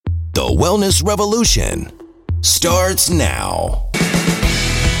The Wellness Revolution starts now.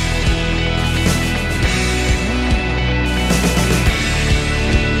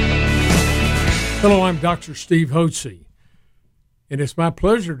 Hello, I'm Dr. Steve Hotze, and it's my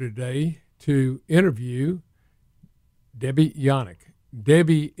pleasure today to interview Debbie Yannick.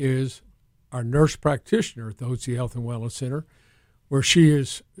 Debbie is our nurse practitioner at the Hotze Health and Wellness Center, where she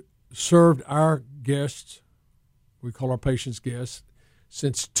has served our guests, we call our patients guests,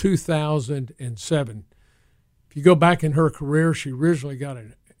 since 2007. If you go back in her career, she originally got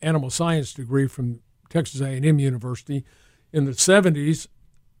an animal science degree from Texas A&M University in the 70s,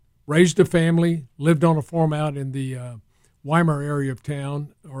 raised a family, lived on a farm out in the Weimar area of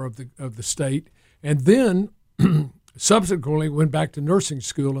town or of the state, and then subsequently went back to nursing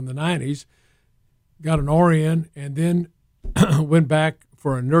school in the 90s, got an RN, and then went back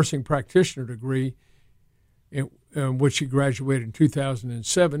for a nursing practitioner degree, in which she graduated in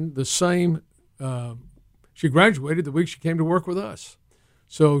 2007. She graduated the week she came to work with us.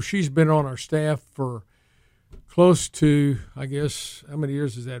 So she's been on our staff for close to, I guess, how many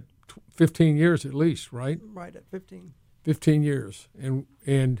years is that? 15 years at least, right? Right at 15. 15 years,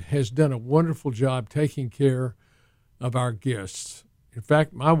 and has done a wonderful job taking care of our guests. In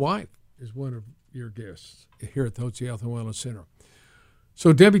fact, my wife is one of your guests here at the Hotze Health and Wellness Center.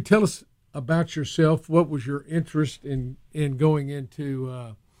 So, Debbie, tell us about yourself. What was your interest in going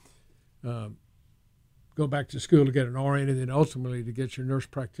into go back to school to get an RN and then ultimately to get your nurse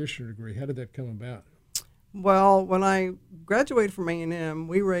practitioner degree? How did that come about? Well, when I graduated from A&M,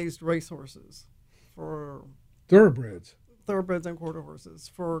 we raised racehorses for Thoroughbreds and quarter horses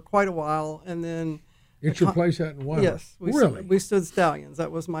for quite a while, and then at your place out in Weimar. Yes, really? We stood stallions.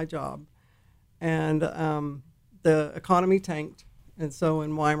 That was my job, and the economy tanked, and so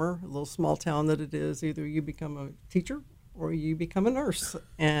in Weimar, a little small town that it is, either you become a teacher or you become a nurse,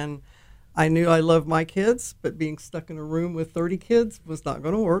 and I knew I loved my kids, but being stuck in a room with 30 kids was not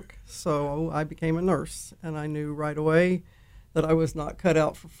going to work. So I became a nurse, and I knew right away that I was not cut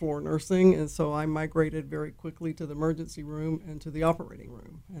out for floor nursing. And so I migrated very quickly to the emergency room and to the operating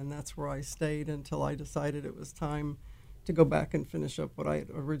room. And that's where I stayed until I decided it was time to go back and finish up what I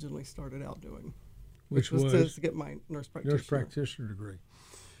had originally started out doing, which was to get my nurse practitioner degree.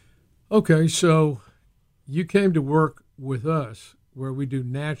 Okay, so you came to work with us where we do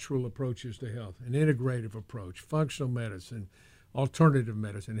natural approaches to health, an integrative approach, functional medicine, alternative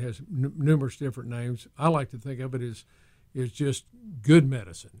medicine. It has numerous different names. I like to think of it as just good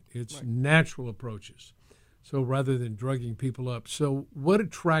medicine. It's right. Natural approaches. So rather than drugging people up. So what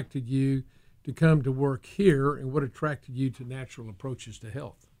attracted you to come to work here, and what attracted you to natural approaches to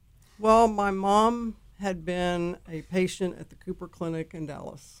health? Well, my mom had been a patient at the Cooper Clinic in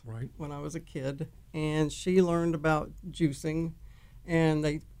Dallas when I was a kid, and she learned about juicing, and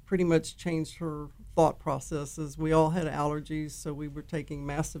they pretty much changed her thought processes. We all had allergies, so we were taking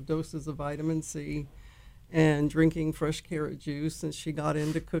massive doses of vitamin C and drinking fresh carrot juice, and she got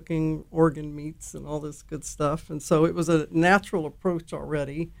into cooking organ meats and all this good stuff. And so it was a natural approach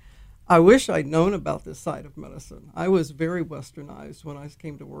already. I wish I'd known about this side of medicine. I was very westernized when I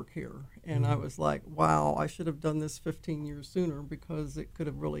came to work here, and I was like, wow, I should have done this 15 years sooner because it could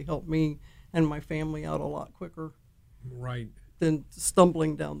have really helped me and my family out a lot quicker. Right. Than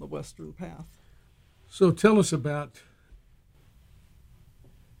stumbling down the Western path. So tell us about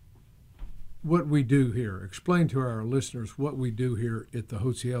what we do here. Explain to our listeners what we do here at the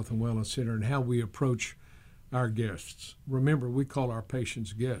Hotze Health and Wellness Center and how we approach our guests. Remember, we call our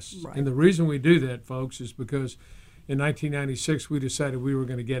patients guests. Right. And the reason we do that, folks, is because in 1996 we decided we were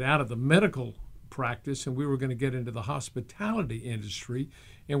going to get out of the medical practice and we were going to get into the hospitality industry,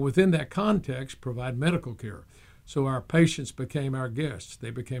 and within that context provide medical care. So our patients became our guests. They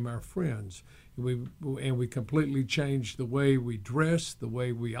became our friends. We completely changed the way we dress, the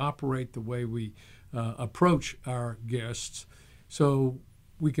way we operate, the way we approach our guests, so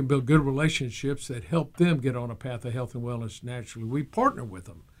we can build good relationships that help them get on a path of health and wellness naturally. We partner with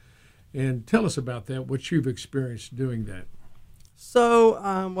them. And tell us about that, what you've experienced doing that.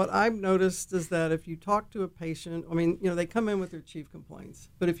 So what I've noticed is that if you talk to a patient, they come in with their chief complaints,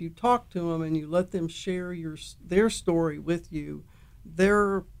 but if you talk to them and you let them share their story with you,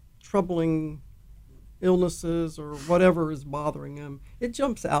 their troubling illnesses or whatever is bothering them, it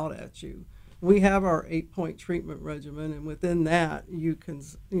jumps out at you. We have our 8-point treatment regimen, and within that, you can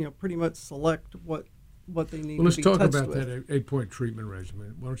pretty much select what they need to be touched with. Let's talk about that 8-point treatment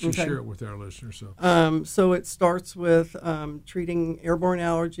regimen. Why don't you share it with our listeners? So it starts with treating airborne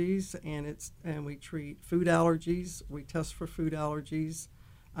allergies, and we treat food allergies. We test for food allergies.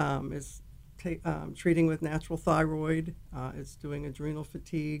 It treating with natural thyroid. It's doing adrenal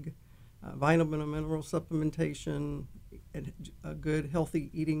fatigue, vitamin and mineral supplementation, a good healthy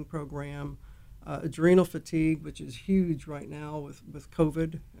eating program, adrenal fatigue, which is huge right now with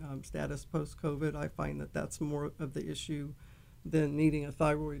COVID, status post-COVID. I find that that's more of the issue than needing a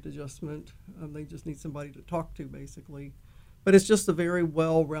thyroid adjustment. They just need somebody to talk to, basically. But it's just a very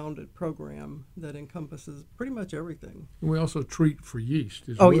well-rounded program that encompasses pretty much everything. And we also treat for yeast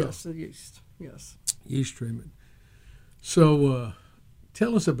as well. Oh, yes, yeast, yes. Yeast treatment. So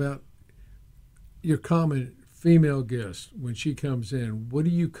tell us about your common female guest when she comes in. What do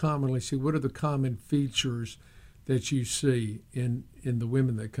you commonly see? What are the common features that you see in the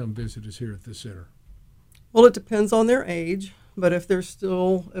women that come visit us here at the center? Well, it depends on their age. But if they're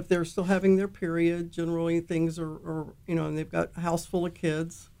still having their period, generally things are and they've got a house full of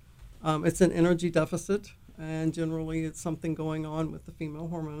kids, it's an energy deficit, and generally it's something going on with the female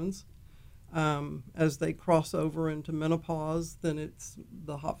hormones. As they cross over into menopause, then it's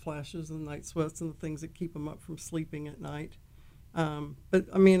the hot flashes and night sweats and the things that keep them up from sleeping at night. But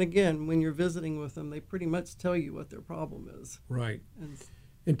I mean, again, when you're visiting with them, they pretty much tell you what their problem is. Right.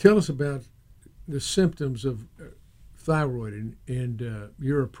 And tell us about the symptoms of thyroid and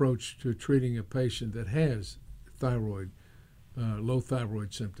your approach to treating a patient that has low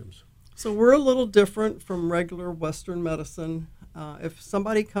thyroid symptoms. So we're a little different from regular Western medicine. If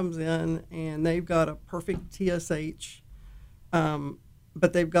somebody comes in and they've got a perfect TSH,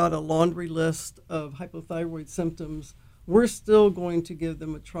 but they've got a laundry list of hypothyroid symptoms, we're still going to give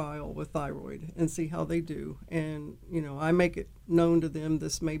them a trial with thyroid and see how they do. And, I make it known to them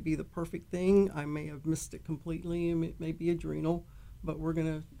this may be the perfect thing. I may have missed it completely, and it may be adrenal, but we're going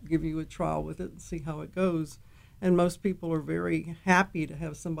to give you a trial with it and see how it goes. And most people are very happy to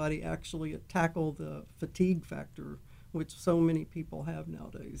have somebody actually tackle the fatigue factor, which so many people have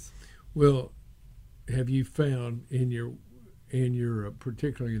nowadays. Well, have you found in your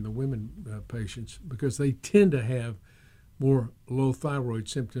particularly in the women patients, because they tend to have more low thyroid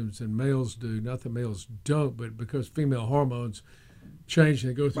symptoms than males do. Not that males don't, but because female hormones change,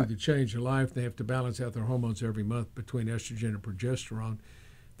 they go through the change in life, they have to balance out their hormones every month between estrogen and progesterone.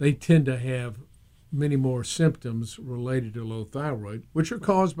 They tend to have many more symptoms related to low thyroid, which are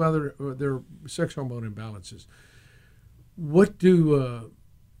caused by their sex hormone imbalances. What do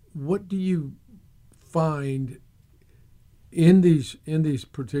you find in these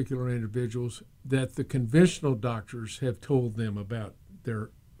particular individuals that the conventional doctors have told them about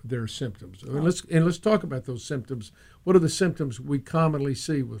their symptoms? I mean, let's talk about those symptoms. What are the symptoms we commonly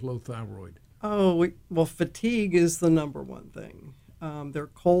see with low thyroid? Well, fatigue is the number one thing. They're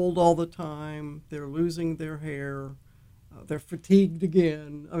cold all the time. They're losing their hair. They're fatigued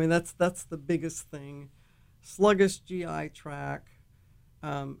again. I mean, that's the biggest thing. Sluggish GI tract.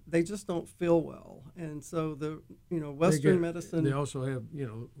 They just don't feel well, and so the Western medicine. They also have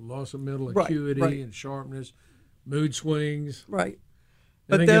loss of mental acuity and sharpness, mood swings. Right,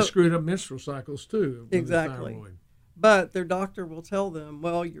 and they get screwed up menstrual cycles too. Exactly. But their doctor will tell them,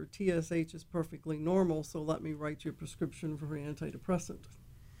 well, your TSH is perfectly normal, so let me write you a prescription for an antidepressant,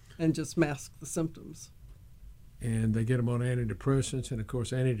 and just mask the symptoms. And they get them on antidepressants, and of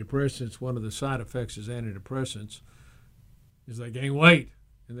course, antidepressants. One of the side effects is antidepressants. Is they gain weight,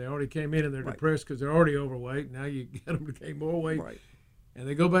 and they already came in and they're depressed because they're already overweight. Now you get them to gain more weight, and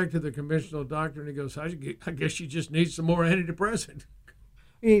they go back to the conventional doctor, and he goes, I guess you just need some more antidepressant.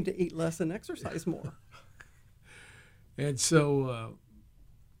 You need to eat less and exercise more. And so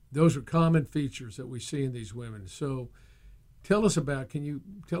those are common features that we see in these women. So can you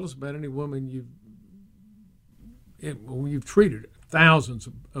tell us about any woman you've treated thousands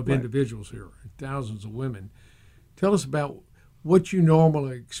of individuals here, thousands of women. Tell us about what you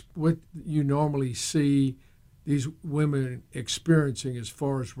normally see these women experiencing as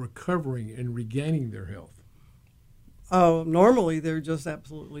far as recovering and regaining their health. Oh, normally they're just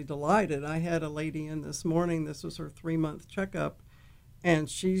absolutely delighted. I had a lady in this morning. This was her 3-month checkup, and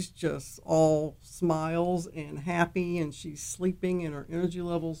she's just all smiles and happy, and she's sleeping, and her energy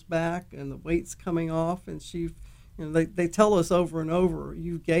level's back, and the weight's coming off, and they tell us over and over,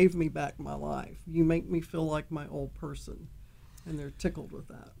 you gave me back my life. You make me feel like my old person. And they're tickled with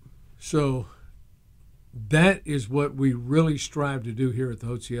that. So that is what we really strive to do here at the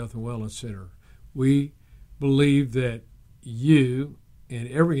Hotze Health and Wellness Center. We believe that you and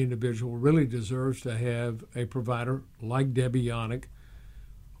every individual really deserves to have a provider like Debbie Yannick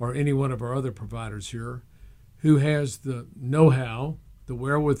or any one of our other providers here who has the know-how, the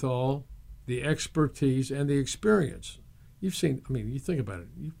wherewithal, the expertise, and the experience. You've seen, you think about it,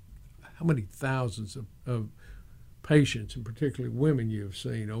 how many thousands of patients, and particularly women, you have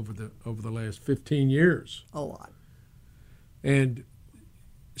seen over the last 15 years? A lot. And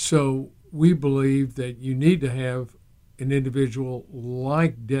so we believe that you need to have an individual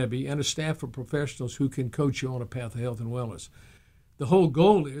like Debbie and a staff of professionals who can coach you on a path of health and wellness. The whole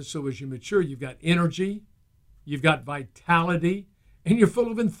goal is, so as you mature, you've got energy, you've got vitality, and you're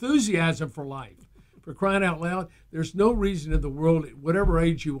full of enthusiasm for life. For crying out loud, there's no reason in the world, at whatever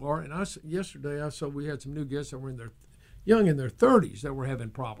age you are, and yesterday I saw we had some new guests that were young in their 30s that were having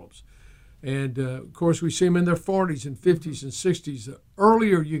problems. And, of course, we see them in their 40s and 50s and 60s. The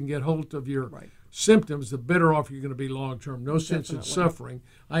earlier you can get hold of your symptoms, the better off you're going to be long-term. No sense in suffering.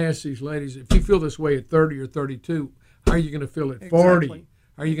 I ask these ladies, if you feel this way at 30 or 32, how are you going to feel at 40? Exactly.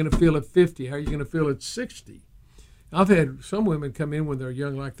 How are you going to feel at 50? How are you going to feel at 60? I've had some women come in when they're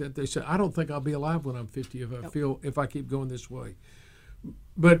young like that. They say, I don't think I'll be alive when I'm 50 if I keep going this way.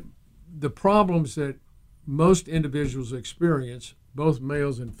 But the problems that most individuals experience, both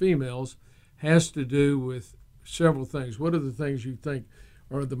males and females, has to do with several things. What are the things you think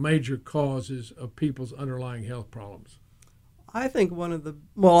are the major causes of people's underlying health problems? I think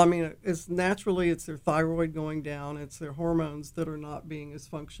it's their thyroid going down. It's their hormones that are not being as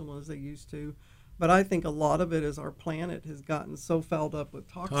functional as they used to. But I think a lot of it is our planet has gotten so fouled up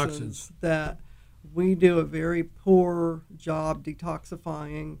with toxins that we do a very poor job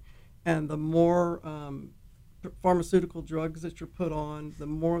detoxifying. And the more pharmaceutical drugs that you're put on, the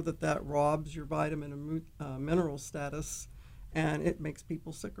more that robs your vitamin and mineral status, and it makes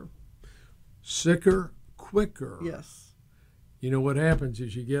people sicker. Sicker quicker. Yes. You know, what happens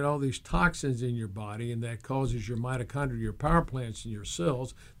is you get all these toxins in your body, and that causes your mitochondria, your power plants in your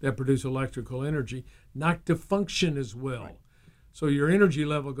cells that produce electrical energy, not to function as well. Right. So your energy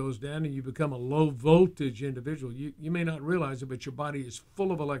level goes down, and you become a low-voltage individual. You may not realize it, but your body is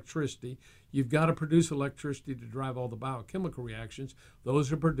full of electricity. You've got to produce electricity to drive all the biochemical reactions.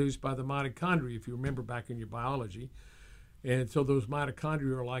 Those are produced by the mitochondria, if you remember back in your biology. And so those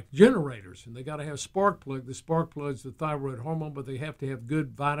mitochondria are like generators, and they got to have spark plug. The spark plug's the thyroid hormone, but they have to have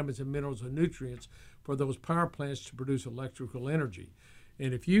good vitamins and minerals and nutrients for those power plants to produce electrical energy.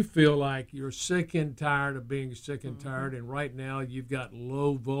 And if you feel like you're sick and tired of being sick and tired, and right now you've got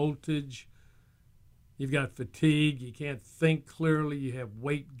low voltage, you've got fatigue, you can't think clearly, you have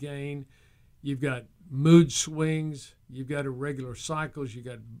weight gain, you've got mood swings, you've got irregular cycles, you've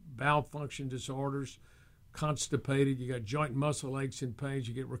got bowel function disorders, constipated, you got joint muscle aches and pains,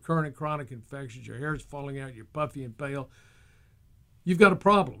 you get recurrent and chronic infections, your hair's falling out, you're puffy and pale, you've got a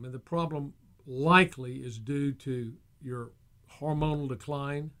problem. And the problem likely is due to your hormonal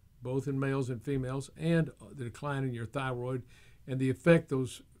decline, both in males and females, and the decline in your thyroid, and the effect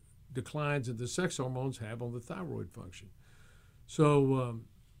those declines in the sex hormones have on the thyroid function. So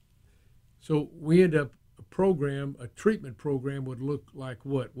we end up a treatment program would look like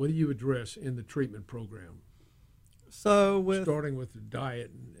what? What do you address in the treatment program? So starting with the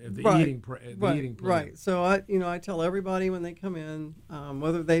diet and the eating plan. Right. So I tell everybody when they come in,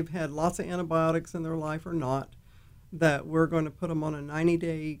 whether they've had lots of antibiotics in their life or not, that we're going to put them on a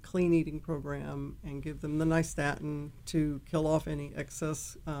 90-day clean eating program and give them the nystatin to kill off any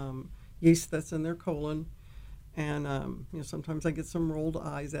excess yeast that's in their colon. And sometimes I get some rolled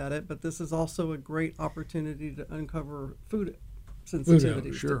eyes at it, but this is also a great opportunity to uncover food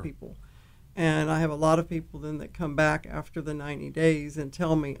sensitivities to people. And I have a lot of people then that come back after the 90 days and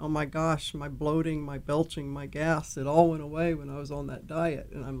tell me, oh my gosh, my bloating, my belching, my gas, it all went away when I was on that diet.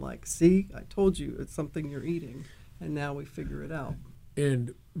 And I'm like, see, I told you it's something you're eating. And now we figure it out.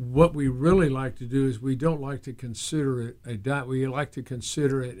 And what we really like to do is we don't like to consider it a diet. We like to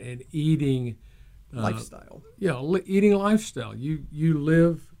consider it an eating lifestyle. Eating lifestyle. You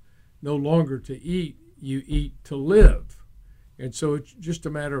live no longer to eat, you eat to live. And so it's just a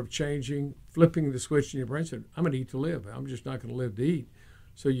matter of flipping the switch in your brain, saying, I'm going to eat to live. I'm just not going to live to eat.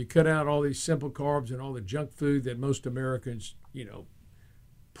 So you cut out all these simple carbs and all the junk food that most Americans,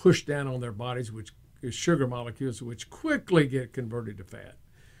 push down on their bodies, which is sugar molecules, which quickly get converted to fat.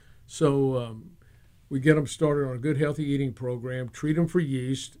 So we get them started on a good, healthy eating program, treat them for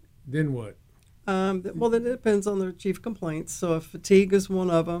yeast, then what? Then it depends on their chief complaints. So if fatigue is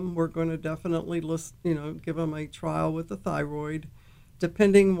one of them, we're going to definitely give them a trial with the thyroid,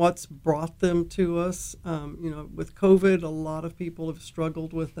 depending what's brought them to us. With COVID, a lot of people have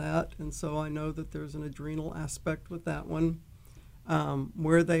struggled with that, and so I know that there's an adrenal aspect with that one.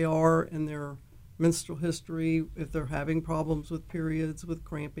 Where they are in their menstrual history, if they're having problems with periods, with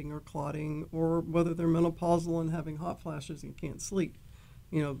cramping or clotting, or whether they're menopausal and having hot flashes and can't sleep.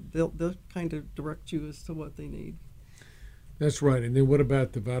 They'll kind of direct you as to what they need. That's right. And then what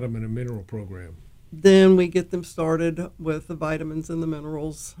about the vitamin and mineral program? then we get them started with the vitamins and the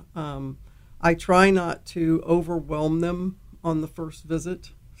minerals. I try not to overwhelm them on the first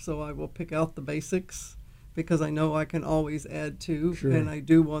visit, so I will pick out the basics because I know I can always add to, Sure. and I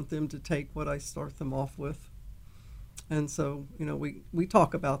do want them to take what I start them off with. And so, we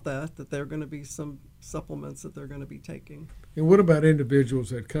talk about that there are going to be some supplements that they're going to be taking. And what about individuals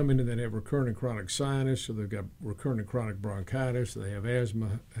that come in and that have recurrent and chronic sinus, or they've got recurrent and chronic bronchitis, or they have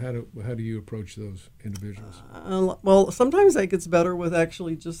asthma? How do you approach those individuals? Well, sometimes that gets better with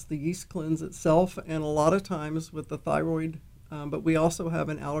actually just the yeast cleanse itself, and a lot of times with the thyroid. But we also have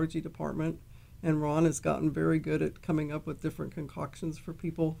an allergy department, and Ron has gotten very good at coming up with different concoctions for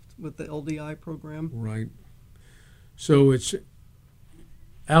people with the LDI program. Right. So it's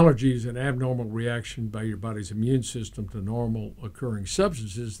allergy is an abnormal reaction by your body's immune system to normal occurring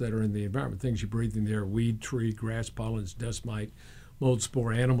substances that are in the environment, things you breathe in the air, weed, tree, grass, pollens, dust mite, mold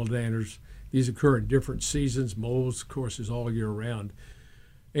spore, animal danders. These occur in different seasons. Molds, of course, is all year round.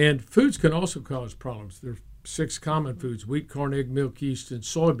 And foods can also cause problems. There are 6 common foods: wheat, corn, egg, milk, yeast, and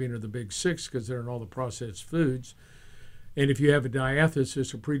soybean are the big 6 because they're in all the processed foods. And if you have a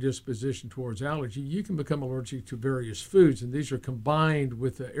diathesis or predisposition towards allergy, you can become allergic to various foods. And these are combined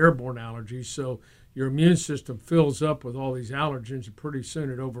with the airborne allergies. So your immune system fills up with all these allergens, and pretty soon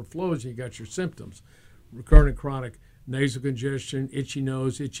it overflows and you got your symptoms. Recurrent and chronic nasal congestion, itchy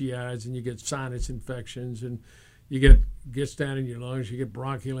nose, itchy eyes, and you get sinus infections, and you gets down in your lungs, you get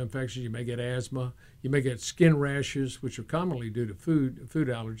bronchial infections, you may get asthma, you may get skin rashes, which are commonly due to food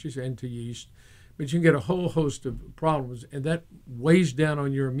allergies and to yeast. But you can get a whole host of problems, and that weighs down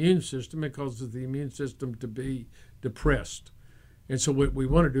on your immune system and causes the immune system to be depressed. And so what we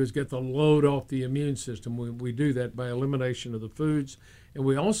want to do is get the load off the immune system. We do that by elimination of the foods, and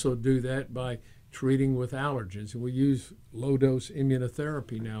we also do that by treating with allergens. And we use low-dose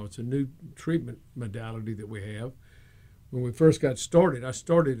immunotherapy now. It's a new treatment modality that we have. When we first got started, I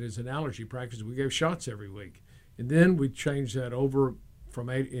started as an allergy practice. We gave shots every week. And then we changed that over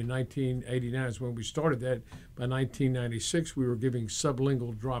in 1989 is when we started that. By 1996, we were giving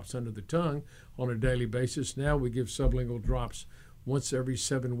sublingual drops under the tongue on a daily basis. Now we give sublingual drops once every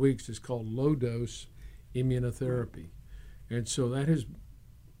 7 weeks. It's called low-dose immunotherapy. And so that has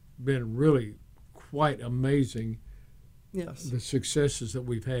been really quite amazing, Yes. the successes that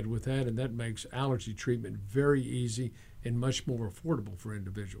we've had with that, and that makes allergy treatment very easy and much more affordable for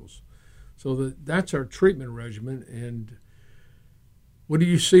individuals. So that's our treatment regimen. And what do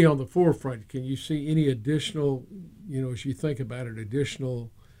you see on the forefront? Can you see any additional, as you think about it,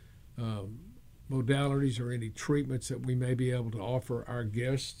 additional modalities or any treatments that we may be able to offer our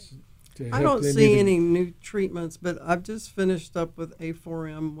guests to help I don't them see even- any new treatments, but I've just finished up with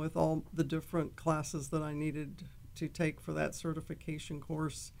A4M with all the different classes that I needed to take for that certification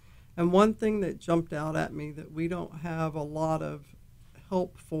course. And one thing that jumped out at me that we don't have a lot of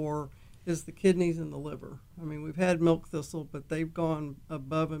help for is the kidneys and the liver. I mean, we've had milk thistle, but they've gone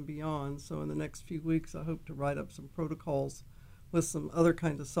above and beyond. So in the next few weeks, I hope to write up some protocols with some other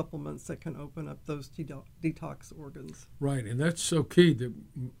kinds of supplements that can open up those detox organs. Right, and that's so key.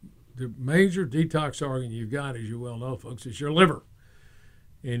 The major detox organ you've got, as you well know, folks, is your liver.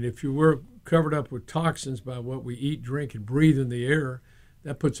 And if you were covered up with toxins by what we eat, drink, and breathe in the air,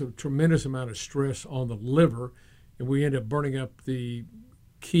 that puts a tremendous amount of stress on the liver, and we end up burning up the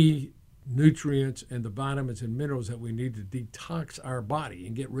key nutrients and the vitamins and minerals that we need to detox our body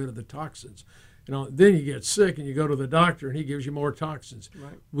and get rid of the toxins. Then you get sick and you go to the doctor and he gives you more toxins.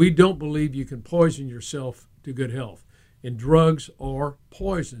 Right. We don't believe you can poison yourself to good health. And drugs are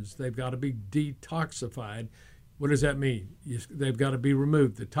poisons. They've got to be detoxified. What does that mean? They've got to be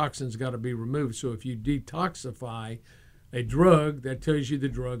removed. The toxins got to be removed. So if you detoxify a drug, that tells you the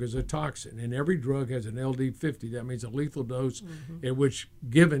drug is a toxin. And every drug has an LD50. That means a lethal dose in which,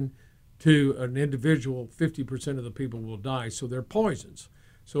 given to an individual, 50% of the people will die. So they're poisons.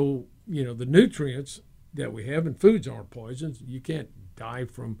 So, the nutrients that we have in foods aren't poisons. You can't die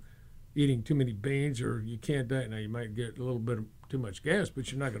from eating too many beans, or you can't die. Now, you might get a little bit of too much gas,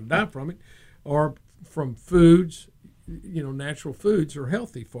 but you're not going to die from it. Or from foods, natural foods are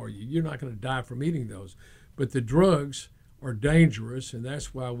healthy for you. You're not going to die from eating those. But the drugs are dangerous, and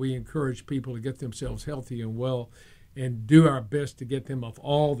that's why we encourage people to get themselves healthy and well and do our best to get them off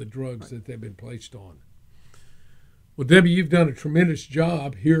all the drugs that they've been placed on. Well, Debbie, you've done a tremendous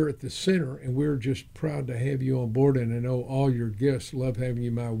job here at the center, and we're just proud to have you on board, and I know all your guests love having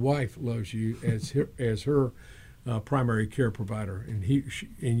you. My wife loves you as her primary care provider, and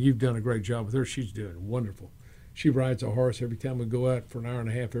you've done a great job with her. She's doing wonderful. She rides a horse every time we go out for an hour and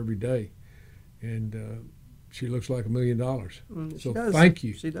a half every day, and she looks like $1 million. She does. Thank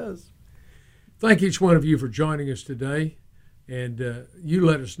you. She does. thank each one of you for joining us today. And you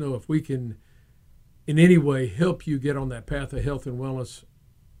let us know if we can in any way help you get on that path of health and wellness.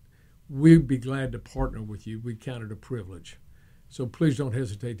 We'd be glad to partner with you. We count it a privilege. So please don't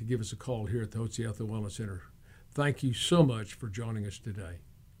hesitate to give us a call here at the Hotze Health and Wellness Center. Thank you so much for joining us today.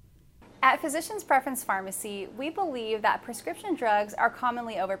 At Physicians Preference Pharmacy, we believe that prescription drugs are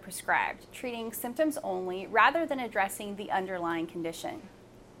commonly overprescribed, treating symptoms only rather than addressing the underlying condition.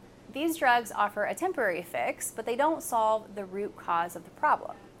 These drugs offer a temporary fix, but they don't solve the root cause of the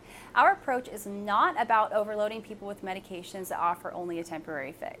problem. Our approach is not about overloading people with medications that offer only a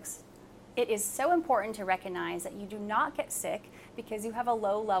temporary fix. It is so important to recognize that you do not get sick because you have a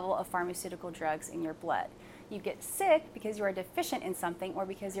low level of pharmaceutical drugs in your blood. You get sick because you are deficient in something or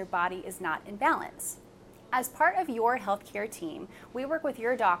because your body is not in balance. As part of your healthcare team, we work with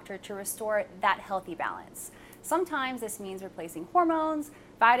your doctor to restore that healthy balance. Sometimes this means replacing hormones,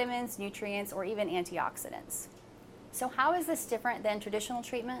 vitamins, nutrients, or even antioxidants. So how is this different than traditional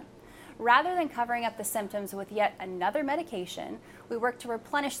treatment? Rather than covering up the symptoms with yet another medication, we work to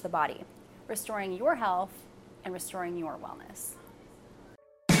replenish the body, restoring your health and restoring your wellness.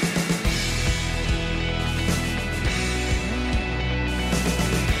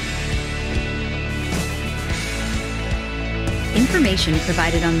 Information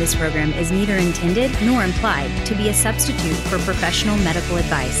provided on this program is neither intended nor implied to be a substitute for professional medical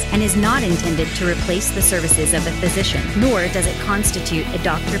advice and is not intended to replace the services of a physician, nor does it constitute a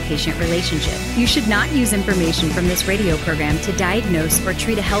doctor-patient relationship. You should not use information from this radio program to diagnose or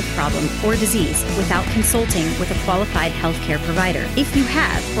treat a health problem or disease without consulting with a qualified healthcare provider. If you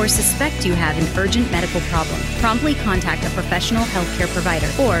have or suspect you have an urgent medical problem, promptly contact a professional healthcare provider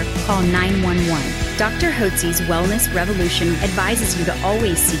or call 911. Dr. Hotze's Wellness Revolution advises you to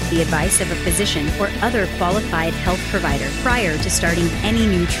always seek the advice of a physician or other qualified health provider prior to starting any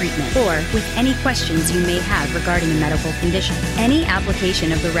new treatment or with any questions you may have regarding a medical condition. Any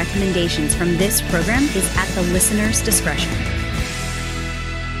application of the recommendations from this program is at the listener's discretion.